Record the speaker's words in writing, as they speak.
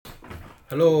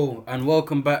Hello and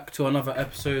welcome back to another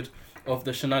episode of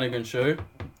the Shenanigan Show.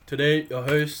 Today your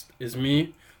host is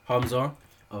me, Hamza,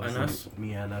 Anas.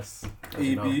 Me, Anas.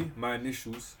 AB, my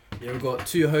initials. Yeah, we've got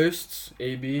two hosts,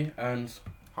 AB and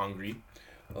Hungry.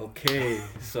 okay.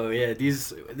 So yeah,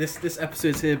 this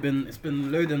episode's here it's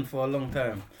been loading for a long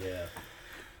time. Yeah.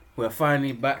 We're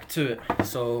finally back to it.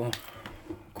 So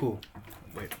cool.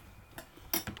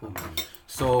 Cool.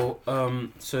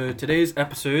 So today's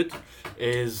episode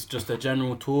is just a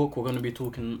general talk. We're going to be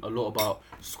talking a lot about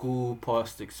school,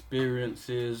 past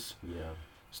experiences, Yeah.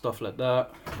 stuff like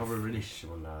that. Have a relationship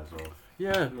on that as well.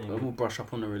 Yeah, Maybe. we'll brush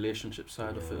up on the relationship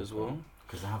side of it as well.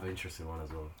 Because I have an interesting one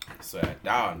as well. Swear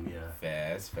down. Yeah.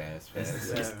 Fast.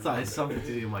 It's something to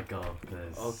do with my girl.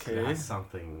 Because Okay. that's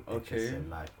something interesting.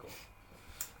 Like,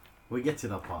 we get to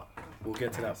that part. We'll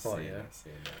get to that part, Say yeah. that.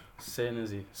 Saying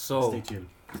Izzy. So, Stay tuned.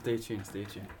 stay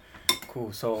tuned.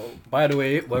 Cool. So, by the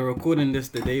way, we're recording this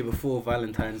the day before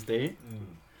Valentine's Day.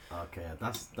 Okay,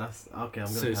 that's okay. I'm gonna.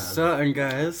 So, certain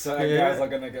guys, Certain here- guys are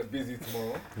gonna get busy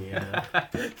tomorrow. Yeah.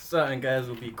 certain guys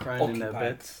will be crying in their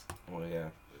Occupied. beds. Oh yeah.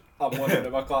 I'm one of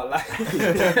them, I can't lie.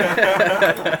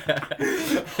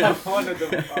 I'm one of them,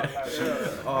 I can't lie.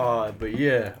 Oh, but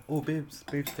yeah. Oh, babes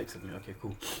texted me. Okay,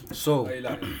 cool. So, Why you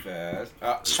like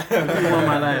fast? who am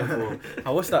I lying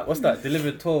for? What's that?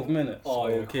 Delivered 12 minutes. Oh,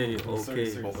 yeah, okay, cool. okay,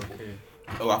 Sorry. okay.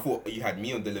 Oh, I thought you had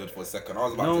me on delivered for a second. I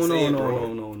was about No, to say, no,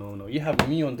 bro. no. You have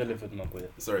me on delivered, my boy.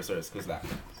 Sorry, excuse that.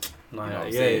 Nah, You know what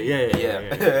I'm yeah.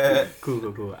 saying?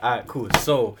 Cool. Alright, cool.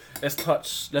 So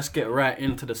let's get right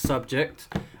into the subject.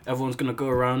 Everyone's gonna go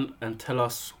around and tell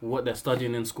us what they're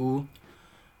studying in school.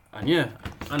 And yeah,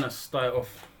 Anna, start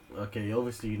off. Okay.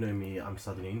 Obviously, you know me. I'm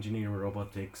studying engineering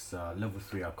robotics, level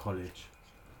 3 at college.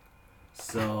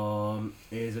 So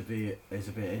it's a bit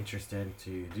interesting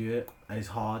to do it, and it's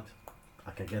hard.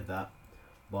 I can get that,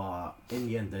 but in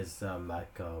the end, there's a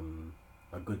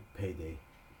good payday,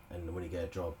 and when you get a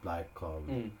job like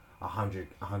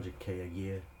 100k a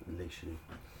year, literally.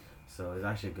 So it's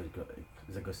actually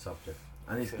it's a good subject,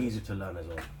 and it's Okay. easy to learn as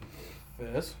well.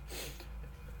 Yes.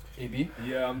 AB.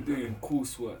 Yeah, I'm doing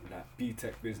coursework, like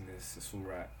BTech business. It's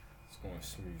alright. It's going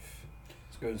smooth.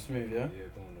 It's going smooth, yeah. Yeah,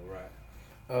 going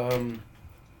alright.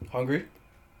 Hungry?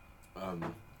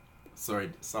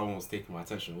 Sorry, someone was taking my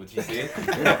attention. What did you say?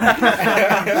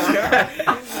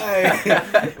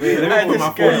 Wait, let me put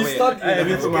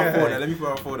my phone. Let me put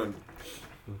my phone on.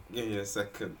 Give me a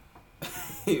second.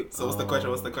 So what's the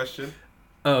question?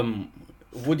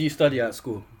 What do you study at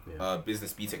school?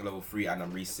 Business BTech level 3, and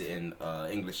I'm resitting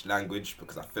English language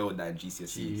because I failed that in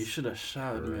GCSEs. You should have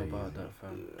shouted me about that,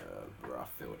 fam. Bro, I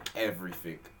failed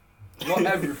everything. Not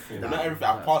everything. Not everything.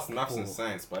 I passed maths cool. and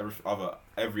science, but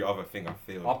every other thing I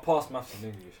failed. I passed maths and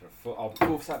English. I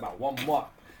both sat about 1 mark.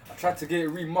 I tried to get it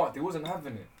remarked. They wasn't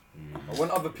having it. And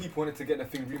when other people wanted to get the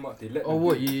thing remarked, they let Oh, them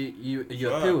what? do it. You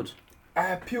Sure. appealed? I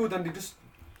appealed and they just...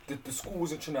 The school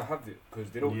wasn't trying to have it because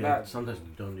they don't Yeah, like sometimes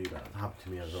they don't do that. It happened to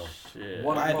me as well. Shit.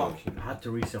 one Why mark. I had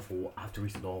to reset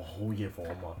the whole year for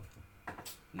 1 month.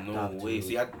 No Have way. to-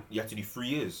 So you had to do 3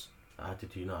 years. I had to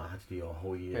do a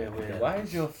whole year. Wait. Why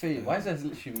is your face? Why is there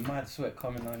literally mad sweat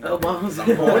coming on? Oh, my was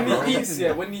Bro, When he eats,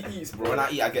 when he eats, Bro, when I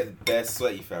eat, I get bare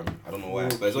sweaty, fam. I don't know why,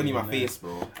 but it's only my Okay, face,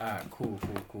 bro. Alright, cool. I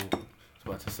was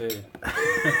about to say.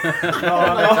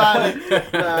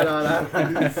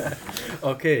 no.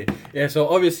 Okay, yeah, so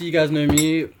obviously you guys know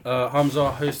me,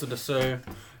 Hamza, host of the show,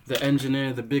 the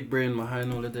engineer, the big brain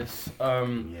behind all of this.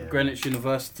 Yeah. Greenwich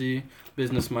University,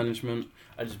 business management.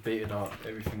 I just baited out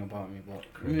everything about me, but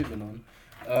moving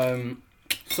on.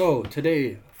 So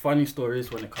today, funny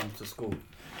stories when it comes to school.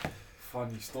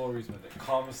 funny stories when it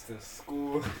comes to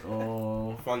school.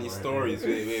 Oh, Funny right. stories.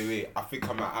 Wait. I think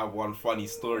I might have one funny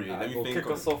story. Let me Go think.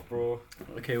 kick us off, bro.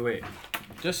 Okay, wait.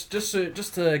 Just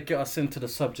to get us into the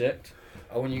subject,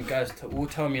 I want you guys to all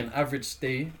tell me an average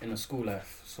day in a school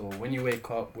life. So when you wake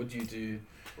up, what do you do?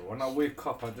 But when I wake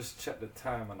up, I just check the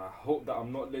time and I hope that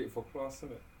I'm not late for class,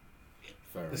 innit?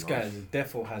 Fair This enough. guy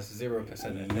defo has 0%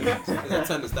 attendance. Your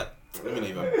attendance that. Let me not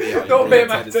even pay out. Don't pay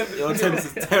my attendance. Your attendance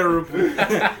is terrible.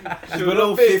 It's Should below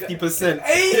not pay 50%.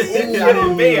 Hey!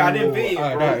 I didn't pay it,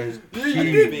 Alright, bro. that is You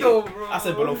peak. did though, bro. I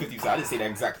said below 50%. I didn't say the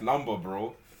exact number,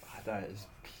 bro. That is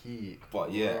peak.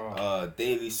 But yeah, Bro.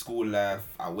 daily school life.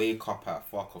 I wake up at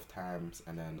fuck off times,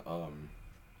 and then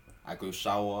I go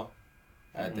shower,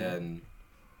 and then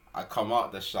I come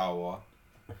out the shower.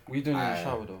 What are you doing in the I-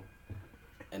 shower though?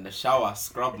 in the shower,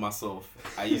 scrub myself.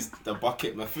 I used the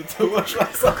bucket method to wash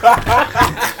myself.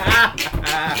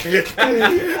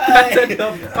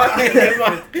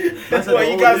 That's what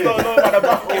you guys don't know about the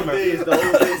bucket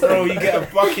method. Bro, you get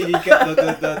a bucket, you get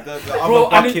the other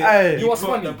bucket. You know what's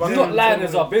funny? He's not lying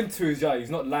as I've been to his yard. He's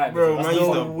not lying. Bro, man, use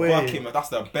the No way. bucket, man. That's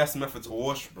the best method to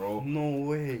wash, bro. No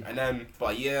way. And then,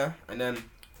 and then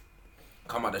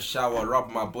come out the shower, rub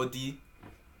my body,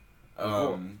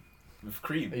 with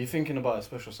cream. Are you thinking about a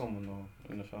special someone though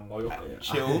in the shower? Oh, you're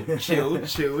Chill.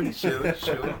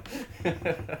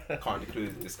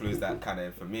 Can't disclose that kind of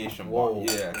information, Whoa.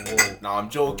 but yeah. Whoa. No, I'm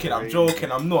joking. I'm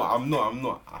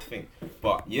not. I think,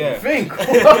 but yeah. You think?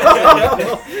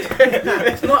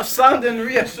 It's not sounding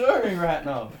reassuring right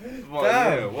now. But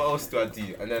yeah, what else do I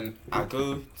do? And then I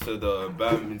go to the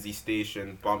Bermondsey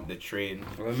station, bump the train.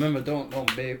 Remember, don't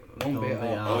bait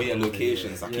out. Oh yeah,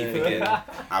 locations. I keep Yeah. forgetting.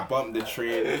 I bump the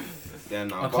train.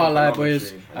 Then I bump can't lie, another boys.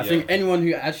 train. I think anyone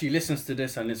who actually listens to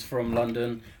this and is from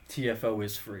London, TFL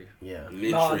is free. Yeah.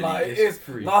 literally. Nah, it it's is.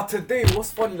 free. Nah, today,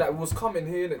 what's funny, like, we was coming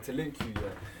here innit, to link you,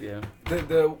 Yeah.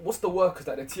 The what's the workers,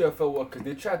 like, the TFL workers,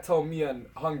 they tried to tell me and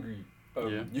Hungry,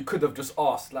 Yeah. you could have just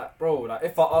asked, like, bro, like,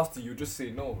 if I asked you, you'd just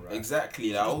say no, right?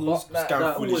 Exactly. That all Like, scam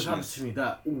That always happens foolishness. to me.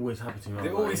 That always happens to me. They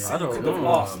I'm always like, say I you don't could have know,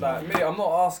 asked, man. like, mate, I'm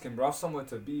not asking, bro, I have somewhere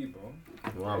to be, bro.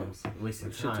 wow, I'm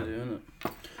wasting Shit to time. do,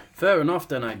 innit? Fair enough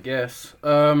then, I guess.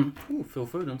 Phil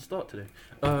Foden start today.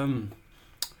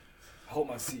 I hope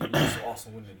my City lose to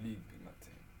Arsenal win the league, big man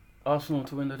thing. Arsenal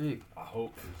to win the league. I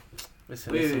hope.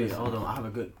 Listen, Wait, listen. hold on. I have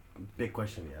a big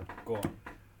question. Yeah. Go on.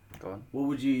 Go on. What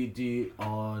would you do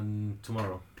on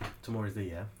tomorrow? Tomorrow's day,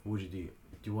 yeah. What would you do? Do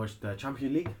you watch the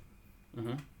Champions League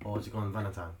or would you go on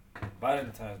Valentine?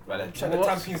 Valentine's, bro. Valentine's. Check the What's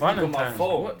Champions League on my Valentine's?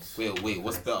 phone. What? Wait,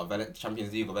 what's better,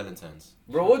 Champions League or Valentine's?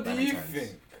 Bro, what do you Valentine's.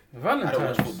 think? I don't watch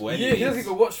Valentine's. football Yeah, anyways. he doesn't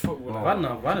even watch football. Oh.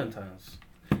 like. Valentine's.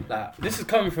 Like, this is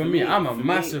coming from me. I'm a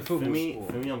massive football For me,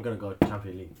 sport. I'm gonna go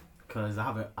Champions League because I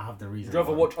have the reason. Would you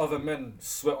rather why. watch other men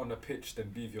sweat on the pitch than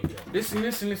be with your girl? Listen. Nah,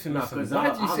 Listen. 'cause Why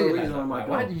I do you have say a it like reason that? on my Like,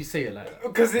 why goal. do you say it like that?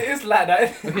 Because it is like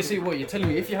that. Okay, see what you're telling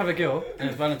me. If you have a girl and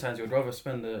it's Valentine's, you'd rather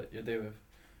spend your day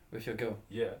with your girl.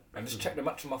 Yeah, and just check the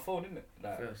match on my phone, innit?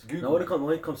 Like, Yes. Google. Now,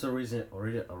 when it comes to a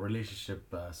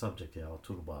relationship subject, yeah, I'll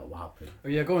talk about what happened. Oh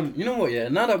yeah, go on. You know what? Yeah,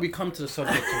 now that we come to the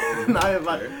subject, of,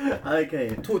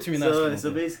 Okay. talk to me So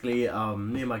nicely. basically,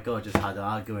 me and my girl just had an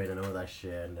argument and all that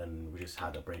shit, and then we just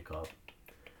had a breakup.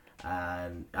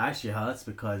 And it actually hurts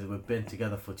because we've been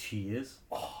together for 2 years.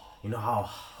 You know how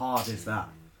hard is that?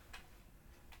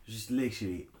 Just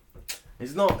literally,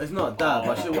 it's not that.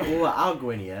 But shit, we were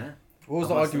arguing, yeah. What was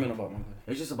the About argument about, man?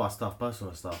 It's just about stuff,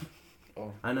 personal stuff.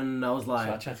 Oh. And then I was So I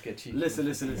like, tried to get cheap. listen. I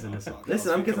Listen,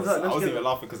 I'm getting to was the even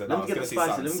laughing because let I me was get gonna the say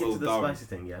spicy. something Let me get so to the dumb. spicy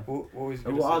thing, yeah. What was you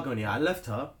And we're arguing, yeah. I left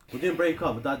her. We didn't break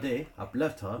up, but that day I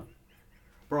left her.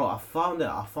 Bro, I found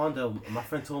her. My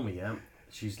friend told me, yeah.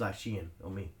 She's like cheating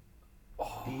on me.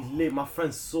 My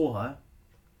friend saw her.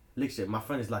 Literally, my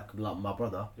friend is like my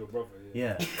brother. Your brother,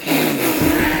 Yeah.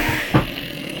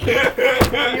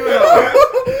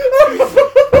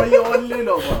 What you on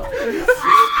Lino, bro?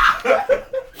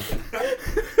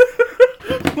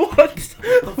 What?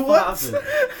 What happened?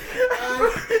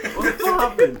 What the fuck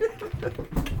happened?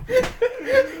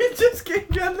 He just gave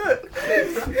me a look.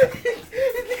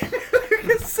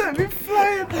 He sent me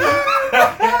flying.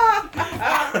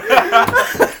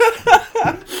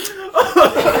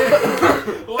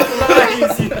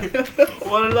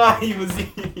 Wallahi, was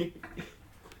he?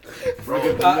 Bro,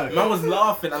 man was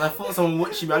laughing and I thought someone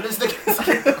watching me. I just looked at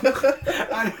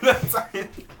and that's it.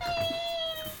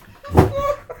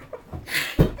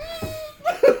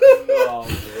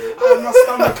 And my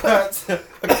stomach hurts.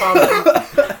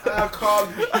 I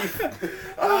can't breathe.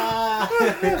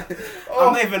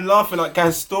 I'm not even laughing at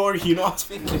guy's story, you know what I was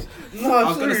thinking? No, I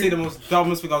was gonna say the most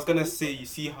dumbest thing. I was gonna say, you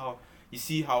see how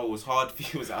it was hard for you.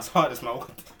 It was as hard as my wood.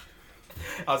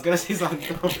 I was gonna say something.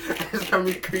 It's gonna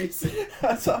be crazy.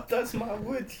 That's my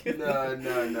wood. No.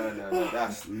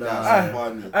 That's Nah.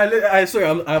 funny. Sorry,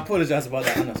 I apologize about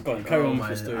that. Anas, go on, carry on with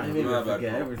your I story. didn't even My bad,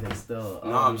 forget bro. everything still.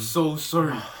 No, I'm so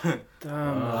sorry.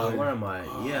 Damn. Man. Where am I?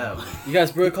 Yeah. You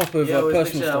guys broke up with Yeah,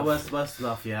 personal stuff. West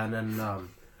stuff, yeah, and then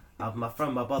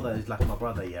my brother is like my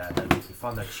brother, yeah, and then he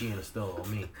found that cheating still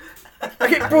on me.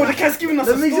 Okay, bro, the guy's giving us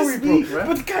Let a me story, just speak, bro. right?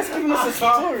 But the guy's giving us a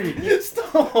story.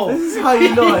 Stop. This is how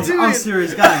you know it's an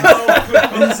unserious guy.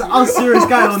 This is an unserious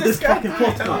guy on this fucking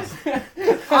podcast.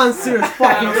 Unserious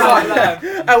fucking guy.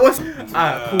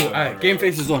 Alright, cool. Alright, game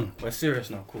face is on. We're serious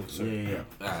now. Cool. So.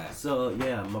 Yeah. So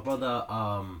yeah, my brother,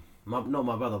 not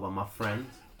my brother, but my friend,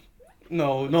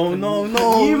 No.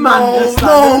 You man just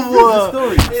started the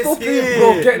story. Stop it.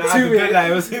 Bro, get Nah, to the it.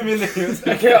 Like, it was him in it.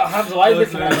 Okay, Hamza, why are you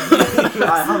looking at me?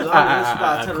 Alright,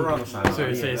 Hamza, turn around.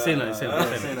 Sorry, say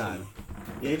that.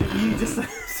 Yeah, you just.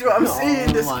 See what I'm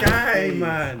saying? This my guy, days.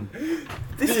 man.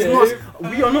 This Yeah. is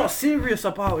not. We are not serious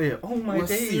about it. Oh my What's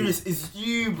days. serious is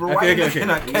you, bro. Okay, Why you okay. looking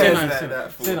at Say Kev nice, like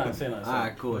that for? say nice.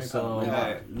 Alright, cool. So,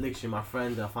 Yeah. literally, my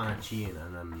friend found out cheating,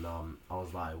 and then I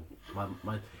was like,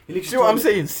 he literally See what I'm told me-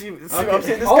 saying? See what I'm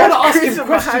saying? This I want to guy's ask him crazy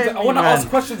questions. behind I me, want to man. ask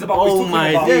questions about what Oh he's talking my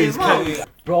about. days, man.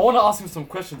 Bro, I want to ask him some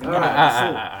questions.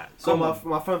 Alright, So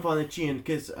my friend found out cheating,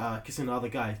 kissing the other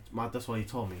guy. That's what he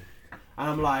told me. And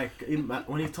I'm like,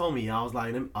 when he told me, I was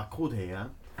like, I called her, yeah.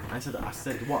 I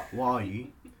said, what are you?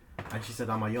 And she said,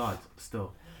 I'm a yard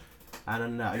still.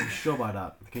 And then, are you sure about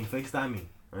that? Can you FaceTime me?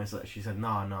 And she said,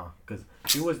 nah, because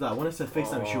she always like when I said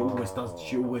FaceTime,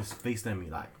 she always FaceTime me,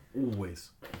 like always.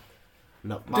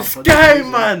 No, This guy,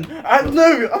 man. I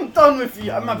know. I'm done with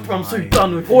you. I'm so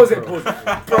done with you. Pause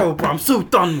it. Bro, I'm so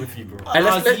done with you, bro. And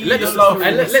let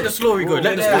the story go.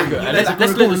 Let the story go. Let the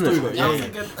story go.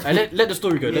 Let the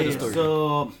story go. Let the story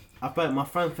go. So my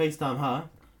friend FaceTime her,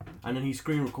 and then he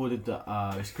screen recorded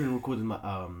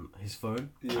my his phone,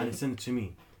 and he sent it to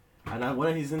me. And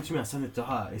when he sent it to me, I sent it to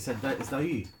her. He said, "Is that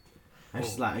you?" And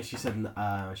she said,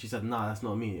 "Nah, that's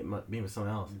not me. It might be with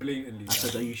someone else." Blatantly. I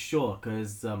said, "Are you sure?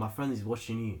 Because my friend is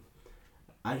watching you."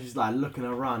 And she's like looking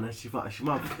around, and she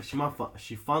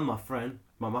found my friend,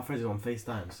 but my friend is on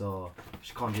FaceTime, so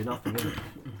she can't do nothing with it.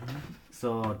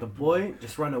 So the boy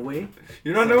just ran away.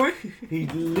 You don't know it? He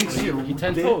literally He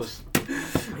 10 dipped. toes.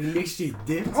 He literally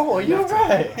dipped. Oh, you're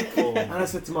right. And I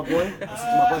said to my boy,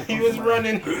 He was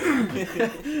running.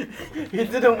 He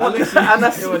didn't want the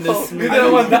anna smoke. He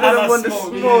didn't want the anna want the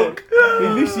smoke, smoke. He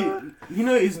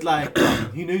literally, it's like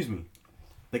he knows me.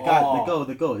 The guy,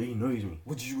 the girl, he knows me.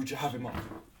 Would you have him up?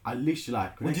 I literally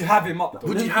like. Would you have him up?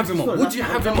 Would you have him up? Would you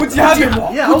have him up? Would you have him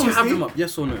up? Yeah, Would you have obviously. him up?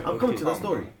 Yes or no? I'm coming to that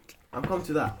story. I'm coming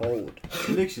to that. Hold.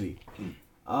 Literally.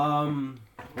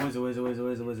 Where is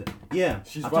it? Yeah.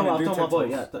 She's I told running my boy.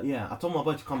 Luton Yeah, I told my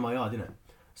boy to come to my yard, didn't it?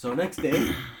 So next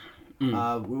day, we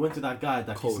went to that guy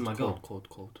that kissed my girl.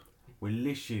 Cold. We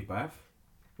literally, bruv.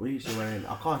 We literally wearing.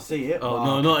 I can't say it. Oh but-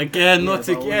 no, not again, Yeah, not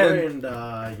but we're again.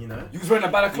 wearing, You was wearing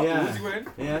a balaclava. Yeah. What was he wearing?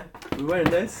 Yeah, we wearing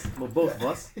this, but both of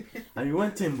us, and we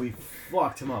went in. We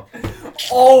fucked him up.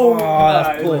 Oh,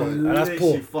 that's We poor. literally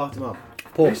Poor. fucked him up.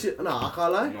 Poor. Literally- No, I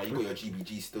can't lie. No, you got your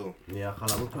GBG still. Yeah, I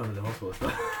can't lie. We're putting him in the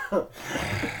hospital. Oh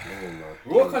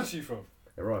my. What country you from?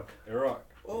 Iraq. Iraq.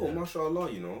 Oh,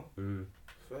 mashallah, you know. Mm.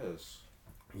 Fairs.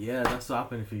 Yeah, that's what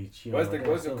happened if you cheat. Where's on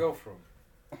your girl from?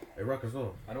 Iraq as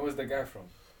well. And where's the guy from?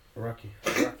 Iraqi.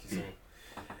 Iraqi. So.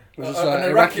 Was this An like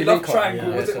Iraqi love link-up? triangle.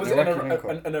 Yeah, Was it's it an Iraqi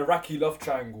link-up. an Iraqi love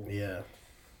triangle? Yeah.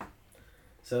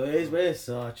 So it is what it is.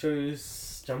 So I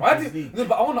chose Why Champions did? League. No,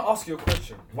 but I want to ask you a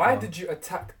question. Why Go on. did you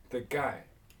attack the guy?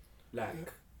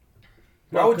 Like,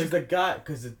 No, would because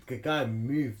the guy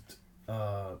moved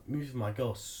my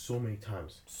girl so many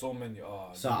times. so many?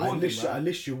 So you I warned him,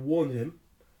 literally warned him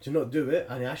to not do it,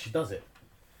 and he actually does it.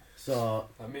 So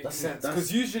That makes That's- sense. that's-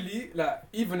 Because usually, like,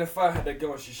 even if I had a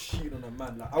girl and she's cheating on a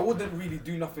man, like, I wouldn't really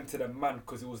do nothing to the man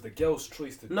because it was the girl's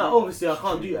choice to do. no, obviously I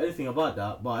can't do anything about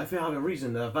that. But if you have a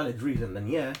reason, a valid reason, then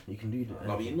yeah, you can do that.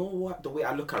 No, but you know what? The way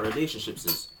I look at relationships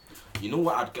is, you know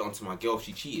what? I'd get onto my girl if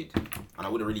she cheated, and I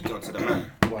wouldn't really get onto the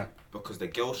man. Why? Because the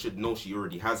girl should know she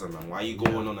already has a man. Why are you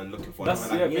going on and looking for That's-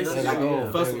 another man? yeah, Like, basically. like, There we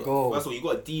go, first, there we of go. all, first of all, you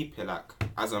got deep here. Like,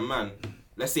 as a man,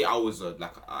 let's say I was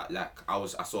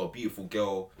I saw a beautiful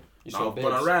girl. You Now saw I've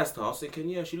gone babes. around her. I was thinking,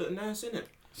 yeah, she looked nice, innit?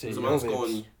 See, So your man's babes.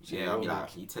 going, See, yeah, your I'll be babes.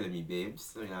 like, you telling me, babes?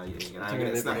 So, yeah, Tell me get a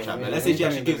the Snapchat. babes, But yeah. let's say she Tell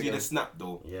me actually the gives you the babes. snap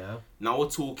though. Yeah. Now we're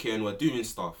talking, we're doing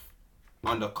stuff.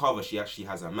 Undercover, she actually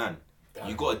has a man.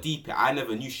 You got to deep it. I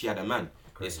never knew she had a man.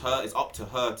 It's up to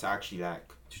her to actually like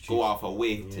To go out of her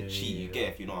way to Yeah, cheat. You yeah. get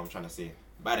if you know what I'm trying to say.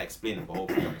 Bad explaining, but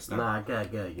hopefully you understand. Nah, I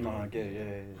get it. You No, know. I get it,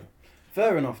 yeah.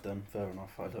 Fair enough then. Fair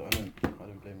enough. I don't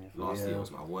blame you. For Last that. year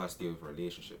was my worst year with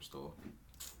relationships though.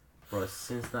 Bro,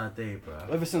 since that day, bro.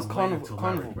 Ever since I'm Carnival- waiting till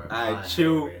Carnival. marriage, bro. I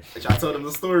chill. I told him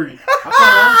the story.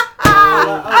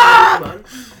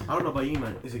 I don't know about you,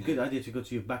 man. It's a good idea to go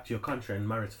back to your country and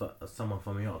marry someone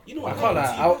from Europe. You know I what? can't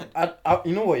happened to lie. I,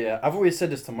 you know what? Yeah, I've always said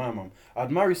this to my mum.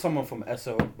 I'd marry someone from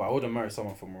SO, but I wouldn't marry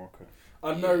someone from Morocco.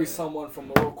 I'd marry someone from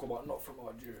Morocco, but not from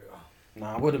Algeria.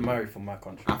 Nah, I wouldn't marry from my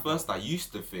country. At first, I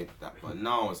used to think that, but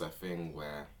now it's a thing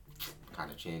where kind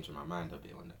of changing my mind a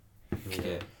bit on it.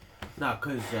 Yeah. Nah,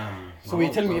 cause So my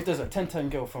you're telling me mom- if there's a 10-10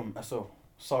 girl from SO,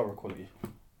 Sarah quality?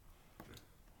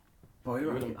 Bro, You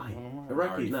Iraqi, wouldn't- aye. I don't know. I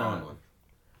Iraqi, already nah. found one.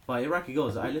 But Iraqi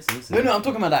girls, I listen. No, I'm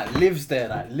talking about that lives there,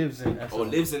 that lives in SO. Oh,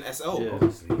 lives in SL. Yeah.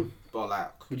 Obviously. But But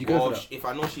like, Would you go for that? if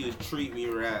I know she would treat me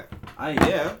right, I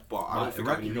yeah, but I don't Like, think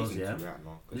I have any Iraqi girls, reason yeah? to right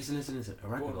now. listen.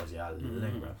 Iraqi girls, yeah, I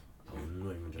love, bro. I'm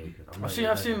not even joking. I'm not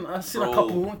I've even seen a Bro.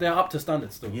 couple. They're up to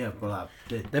standard still. Yeah, but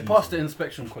like They passed the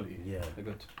inspection quality. Yeah. They're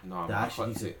good. No, They're man, actually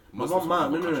fuck decent. it. My Muslims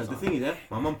mum, don't no. have The thing is, yeah,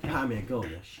 my mum pat me a girl,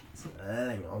 yeah. She's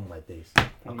laying on my days.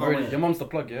 Already, your mum's the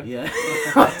plug, yeah. Yeah.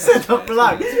 I said the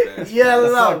plug. Yeah,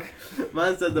 love.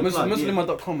 Man said the plug.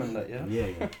 Muslim.com and that, yeah.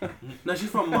 Yeah. No, she's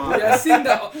from. Yeah, I seen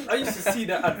that. I used to see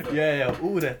that advert. Yeah,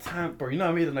 all the time, bro. You know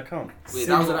I made an account. Wait,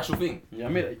 that was an actual thing. Yeah, I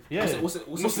made it. Yeah. What's it?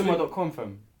 Muslim.com,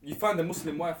 fam. You find a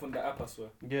Muslim wife on the app, I swear.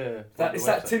 Yeah. It's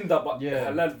that Tinder, but Yeah.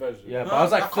 the halal version. Yeah, but I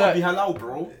was like, that can't be halal,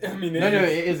 bro. I mean, no,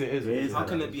 it is. It is. How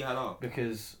can it be halal?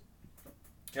 Because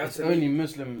You have it's to only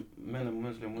Muslim men and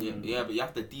Muslim Yeah, women. yeah, but you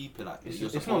have to deep it like. It's you're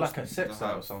not like a supposed sex to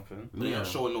site or have- something. But you're not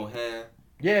showing no hair.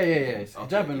 Yeah. It's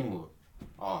Okay, hijab and all. cool.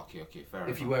 Oh, okay, fair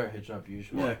If you enough. wear a hijab,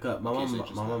 usually. Yeah, cause my Okay, mum, so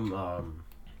just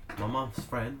my mum's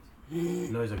friend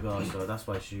knows a girl, so that's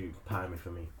why she paid me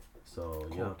for me. So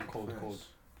yeah, Cold. Nice.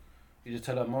 You just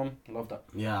tell her, mom, love that.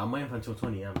 yeah, I'm waiting for until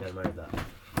 20. I'm getting married. That.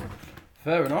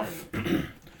 Fair enough.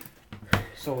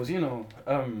 So, as you know,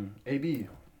 AB,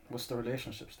 what's the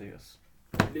relationship status?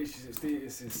 Relationship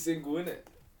status is single, innit?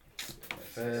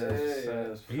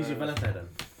 Who's your Valentine then?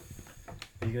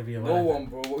 Are you gonna be a No Valentine?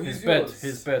 one, bro. His Who's bed, yours?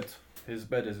 his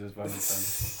bed is his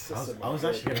Valentine. I was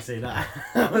actually gonna say that.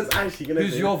 I was actually gonna.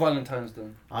 Who's say your Valentine's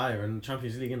then? You're in the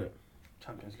Champions League, innit?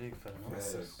 Champions League, fair enough.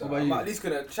 Yes. What about I'm you? at least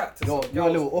gonna chat to You're some a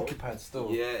girls, little bro. occupied still.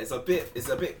 Yeah, it's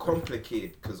a bit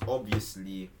complicated because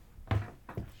obviously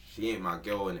she ain't my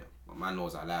girl in it, but man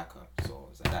knows I like her, so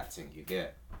it's like that thing you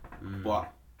get.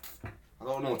 But I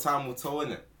don't know. Time will tell,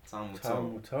 innit? Time will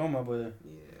Time will tell. tell, my boy.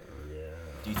 Yeah.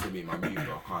 Due to me, my move, bro,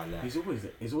 I can't lie.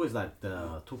 He's always like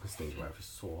the talking stage, right? It's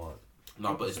so hard.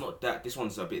 No, but it's not that. This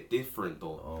one's a bit different though.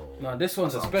 Oh. No, this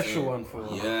one's a That's what I'm special saying. one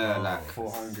for Yeah, like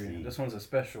for Hungry. This one's a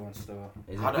special one still.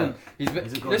 Is I it, don't- He's been,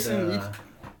 is it got listen, the,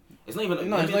 it's not even.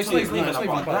 no, let it's me not tell you, even about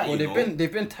about that. Well, You know?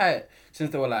 they've been tight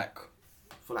since they were like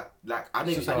For like I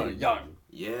didn't. since they were young.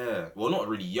 Yeah, well, not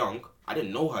really young. I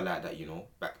didn't know her like that, you know,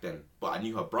 back then. But I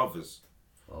knew her brothers.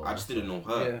 oh, I just didn't know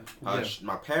her. Yeah.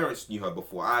 My parents knew her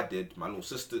before I did. My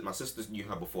sisters knew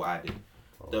her before I did.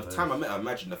 The time I met her,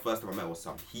 imagine the first time I met her was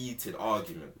some heated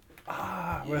argument.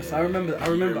 Wes, I remember that.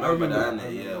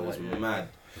 that. Yeah, it was mad.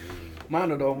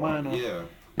 Minor though, Yeah,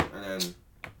 and then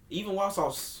even whilst I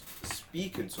was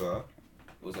speaking to her,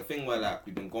 it was a thing where like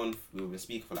we've been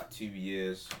speaking for like 2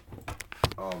 years.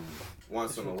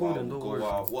 Once in a while we'll go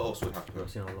out. What else would happen? I've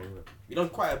seen how long it. We done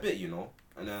quite a bit, you know,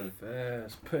 and then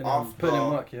Fairs, putting After- in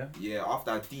work, yeah. yeah,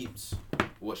 after I deeped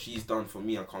what she's done for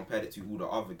me and compared it to all the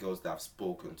other girls that I've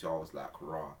spoken to, I was like,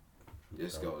 rah,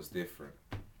 this girl is different.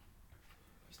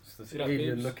 See that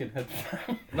Alien babes? looking head.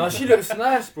 No, she looks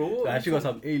nice, bro. Nah, she got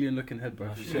some alien looking head, bro.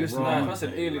 She looks nice. That's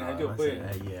an alien head, you're That's putting.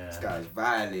 it, This yeah. guy's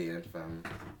violating, fam.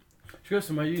 She goes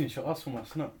to my uni. She'll ask for my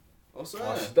snap. Also,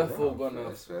 Oh, she's definitely gonna.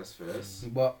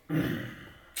 First. But you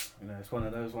know, it's one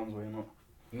of those ones where you're not.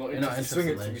 Not You're not interested. Swing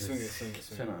it to me, interested. swing it.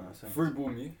 Send it, send it. Free ball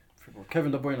me.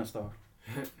 Kevin De Bruyne style.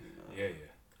 Yeah.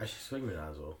 Actually, swing with that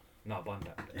as well. Nah, bun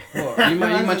that. What? You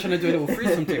might trying to do a little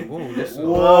threesome thing. Whoa, listen.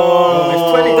 Whoa.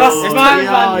 It's 20. That's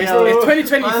man, It's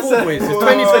 2024, boys. It's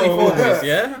 2024, boys.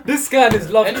 Yeah. This guy is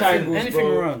love triangles, Anything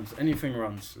bro. runs. Anything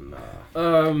runs.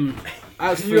 Nah.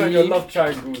 As for You and your me, love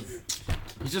triangles.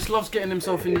 he just loves getting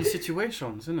himself in these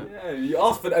situations, isn't it? Yeah, you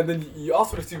ask for and then you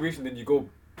ask for the situation, then you go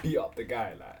beat up the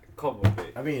guy. Like, come on,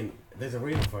 mate. I mean, there's a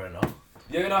reason for it now.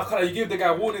 Yeah, no, you give the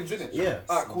guy warnings, innit? Yeah.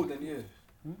 Alright, cool then,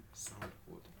 yeah.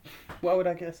 Soundboard. Why would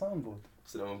I get a soundboard?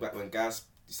 So then when guys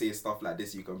say stuff like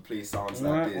this, you can play sounds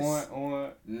like this.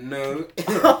 Alright. No.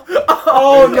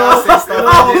 Oh When guys say stuff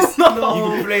like this, you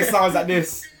can play sounds like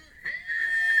this.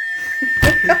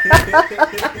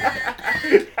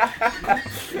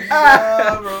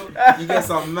 Yeah, bro. You get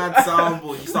some mad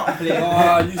soundboard, you start playing.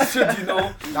 Ah, you should, you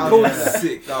know. That would be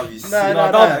sick. That would be sick.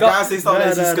 nah, When guys say stuff like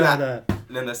this, it's gonna. nah.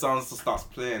 And then the sound starts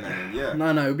playing, and then yeah.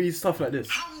 No, it'll be stuff like this.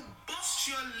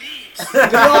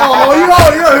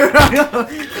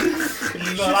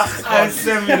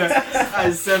 Send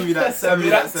me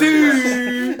that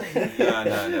too.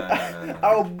 No.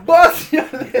 I'll bust your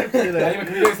lip.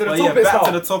 Can we go to the But topics yeah, back now?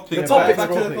 to the topic. The topic. Back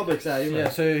to the topics, Yeah,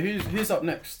 so who's up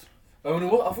next? Oh, no,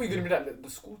 what? I thought you were going to be like the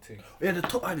school thing. Yeah,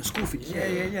 the school thing.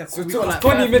 Yeah. So it We took got us like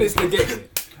 20 5 minutes to get here.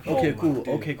 Okay,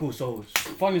 Oh, cool. So,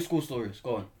 funny school stories.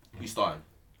 Go on. You starting?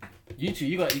 You two,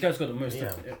 you guys got the most.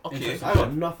 Yeah. Okay. interesting. I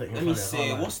got nothing. Let me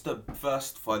say, what's the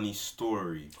first funny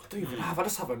story? I don't even have. I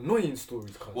just have annoying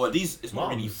stories. Cause Well, it's not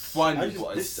really Mums. funny, I just-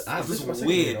 but this- it's this is my second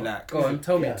weird. one, Like, Go on,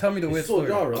 tell me the weird It's so story.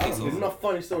 jarring. Okay, There's so- enough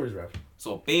funny stories, bro.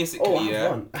 So basically, Oh, yeah.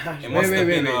 fun. It must have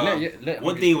been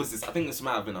what me day was this? I think this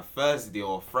might have been a Thursday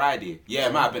or a Friday. Yeah,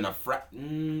 it might have been a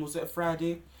was it a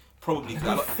Friday? Probably.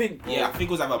 I think, bro. Yeah, I think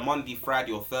it was either Monday,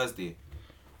 Friday, or Thursday.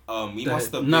 We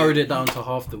must have narrowed it down to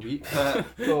half the week.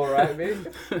 Alright, man.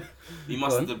 We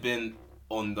must have been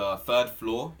on the 3rd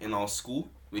floor in our school,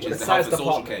 which What, is the the health science and social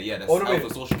department? care. Yeah, the Oh, no, health wait.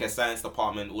 and social care science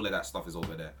department. All of that stuff is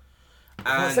over there.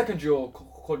 And And second year or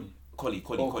Collie. Collie.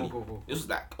 Cool. This was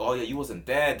like, oh yeah, you wasn't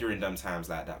there during them times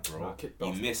like that, bro. Nah, kicked You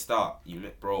off. missed out.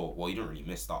 Bro. Well, you didn't really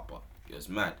miss out, but it was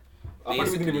mad. I probably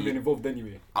didn't even Basically, been involved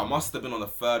anyway. I must have been on the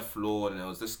 3rd floor, and there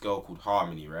was this girl called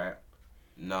Harmony, right?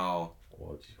 Now,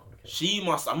 What? I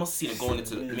must have seen her going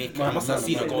into the Man, I must have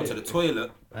seen her man, going to the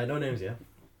toilet. No names, yeah.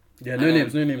 Yeah, no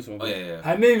names. Oh yeah.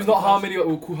 Her name's not Harmony, but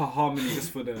we'll call her Harmony just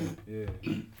for the. Yeah.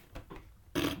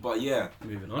 But yeah,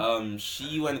 Moving on.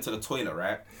 she went into the toilet,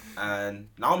 right? And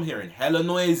now I'm hearing hella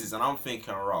noises, and I'm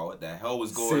thinking, right, what the hell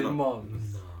was going Same on? mom.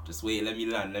 Just wait, let me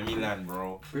land,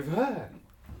 bro. With her.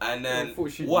 And then I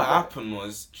thought she'd what be back. happened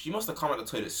was she must have come out the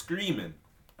toilet screaming,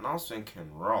 and I was thinking,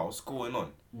 raw, what's going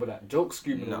on? But that joke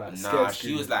screaming or like scared Nah, she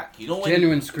screaming? was like, you know when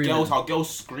Genuine screaming. how girls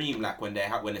scream like when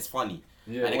when it's funny.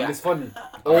 Yeah, and they when got- it's funny.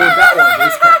 Oh,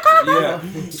 that one. Yeah.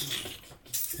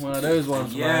 One of those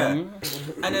ones, Yeah. man.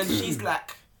 And then she's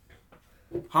like,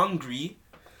 hungry,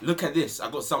 look at this, I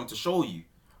got something to show you.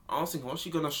 I was thinking, what's she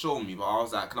gonna show me? But I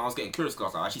was like, and I was getting curious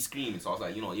because I was like, she's screaming. So I was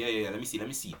like, you know, yeah, let me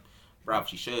see. Bruv,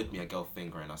 she showed me a girl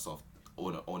finger and I saw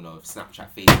on a Snapchat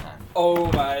FaceTime.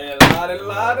 Oh my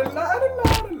lord.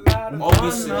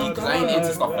 Obviously, because I ain't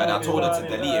into stuff like that. I told her to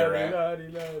delete it, right?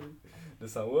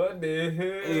 That's a word there.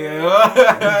 Yeah.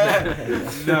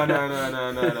 No.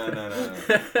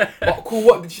 But cool,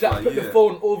 what? Did she like Oh, put the yeah.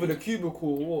 phone over the cubicle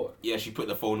or what? Yeah, she put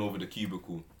the phone over the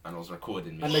cubicle and I was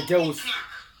recording me. And the girl was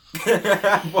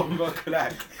Bomba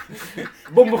clack.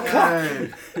 bumble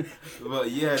clap. But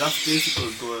yeah, that's basically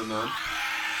what's going on.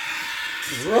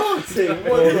 Yo.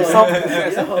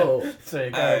 Sorry,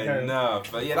 Nah,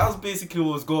 but yeah, that was basically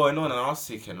what was going on, and I was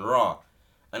thinking raw.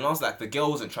 And I was like, the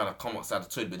girl wasn't trying to come outside the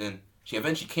toilet, but then she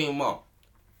eventually came up,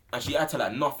 and she acted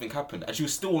like nothing happened, and she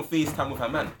was still on FaceTime with her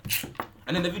man.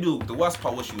 And in the video, the worst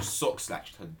part was she was socks, like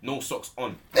she had no socks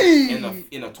on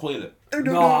in a toilet.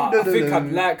 Nah, I think I'd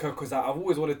like her because I've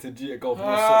always wanted to G a girl with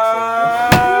no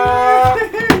socks on.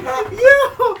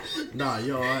 Nah,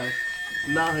 you're on.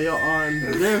 Nah, you're on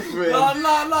different.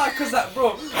 Nah, cause like, bro,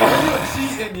 when you're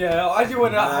cheating, yeah, I just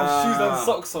wanna have shoes and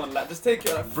socks on. Like, just take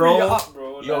it, like, free it up,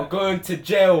 bro. Like, You're going to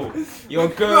jail. You're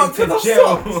No, going to because of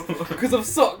jail. because of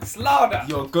socks, louder.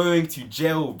 You're going to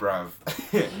jail, bruv.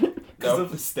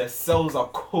 The cells are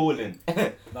calling. Nah,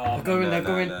 They're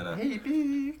going. Nah. Hey,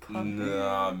 babe, come here.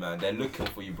 Nah, man, they're looking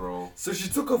for you, bro. So she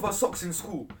took off her socks in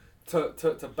school to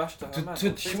bash to her man.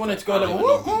 She wanted to go like,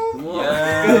 woo-hoo.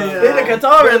 Yeah. Hit the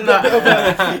guitar in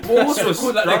that. What's it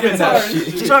called? Like the Strumming guitar that and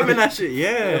shit. shit. Strumming that shit, The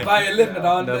yeah. violin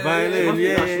down The there. violin,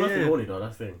 yeah. She must be horny though,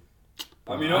 that's the thing.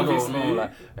 I mean, I obviously. don't know,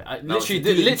 like, No, she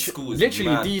did it in school, it's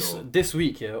mad, this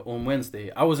week, yeah, on Wednesday,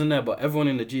 I wasn't there, but everyone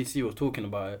in the GC was talking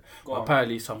about it. Go on.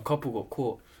 Apparently, some couple got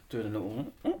caught doing a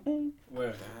little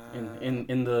Where?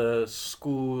 in the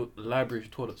school library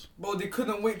toilets. Bro, they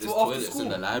couldn't wait There's till after toilets school. in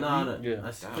the library. No. Yeah.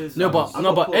 That's- Damn. there's- No, I but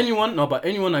got caught.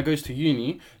 anyone that goes to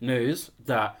uni knows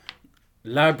that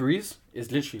libraries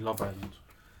is literally Love Island.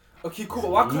 Okay, cool.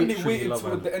 But why couldn't they Literally wait love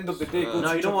until it. the end of the day? Go No,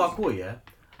 to you know what I chapel? call, yeah?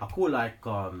 I call like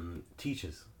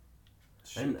teachers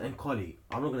and collie.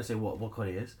 I'm not gonna say what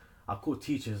collie is. I call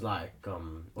teachers like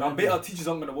Now, bait out teachers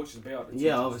aren't gonna watch this. Bait out the teachers.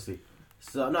 Yeah, obviously.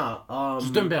 So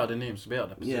Just don't bear out the names, bear out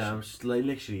the position. yeah, I'm just like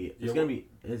literally. It's Yeah, gonna be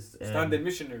Standard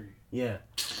missionary. Yeah.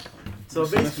 So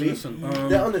basically, Listen,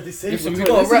 they're on the disabled listen, we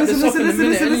toilet. gotta wrap this up in a Listen,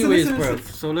 minute, listen, anyways, listen, bro.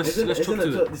 listen. So let's It's in talk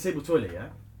the to it. disabled toilet,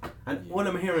 yeah. And all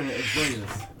I'm hearing is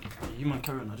noises. You man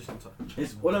carry on. I just want to.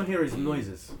 It's all I'm hearing is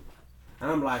noises,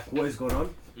 and I'm like, what is going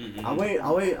on? Mm-hmm. I wait.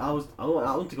 I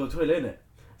want to go to the toilet, innit?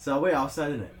 So I wait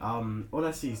outside, innit? All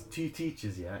I see is two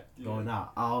teachers, going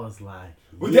out. I was like,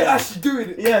 Were yeah. they actually doing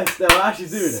it? Yes, they were actually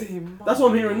doing it. Same That's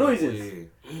what I'm hearing noises.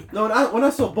 Yeah. No, when I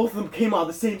saw both of them came out at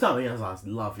the same time, I was like,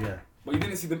 love, yeah. But you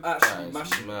didn't see them actually That's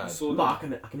mash it. mad. You saw But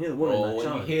them. I can hear the woman Bro, in that when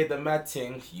you shower. hear the mad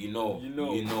thing, you know.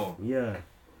 You know. Yeah.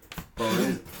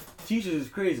 Bro, teachers is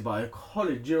crazy, but at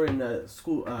college during the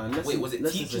school lesson. Wait, was it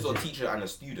lessons teachers and or shit. teacher and a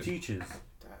student? Teachers.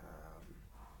 Damn.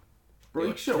 Bro, Yo,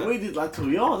 you should have shut- waited like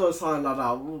 2 yards or something like that.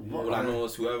 All I know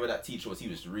is whoever that teacher was, he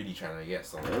was really trying to get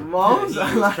some. Mom, He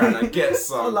was trying to get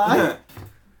some. Like-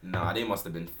 Nah, they must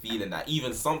have been feeling that.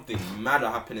 Even something madder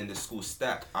happened in the school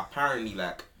stack. Apparently,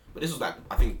 but this was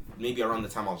I think maybe around the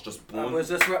time I was just born. Let's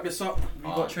wrap this up.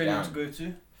 We Oh, got training damn. to go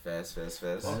to. Fairs.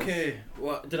 Okay,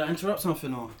 what did I interrupt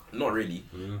something or? Not really.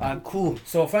 Cool.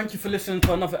 So thank you for listening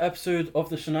to another episode of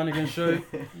the Shenanigans Show.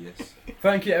 Yes.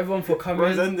 Thank you everyone for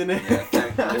coming. ending it. Yeah,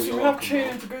 thank you. Listen, we You're have welcome, training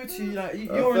man. to go to. Like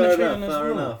you're in the training as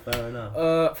well. Fair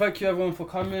enough. Thank you everyone for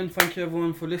coming. Thank you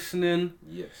everyone for listening.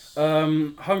 Yes.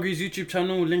 Hungry's YouTube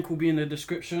channel link will be in the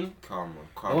description. Come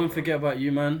I won't forget about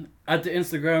you, man. Add the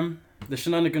Instagram, the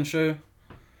Shenanigans Show.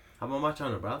 I'm on my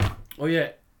channel, bro. Oh yeah.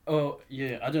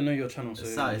 I don't know your channel, so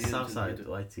It's Southside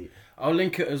YT. I'll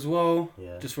link it as well.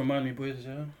 Yeah. Just remind me, boys.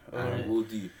 Yeah. Alright. We'll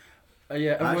do.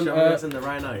 Yeah. Actually, Everyone. I'm gonna send it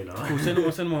right now, you know. Cool. Send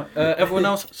it. Everyone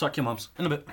else, suck your mums. In a bit.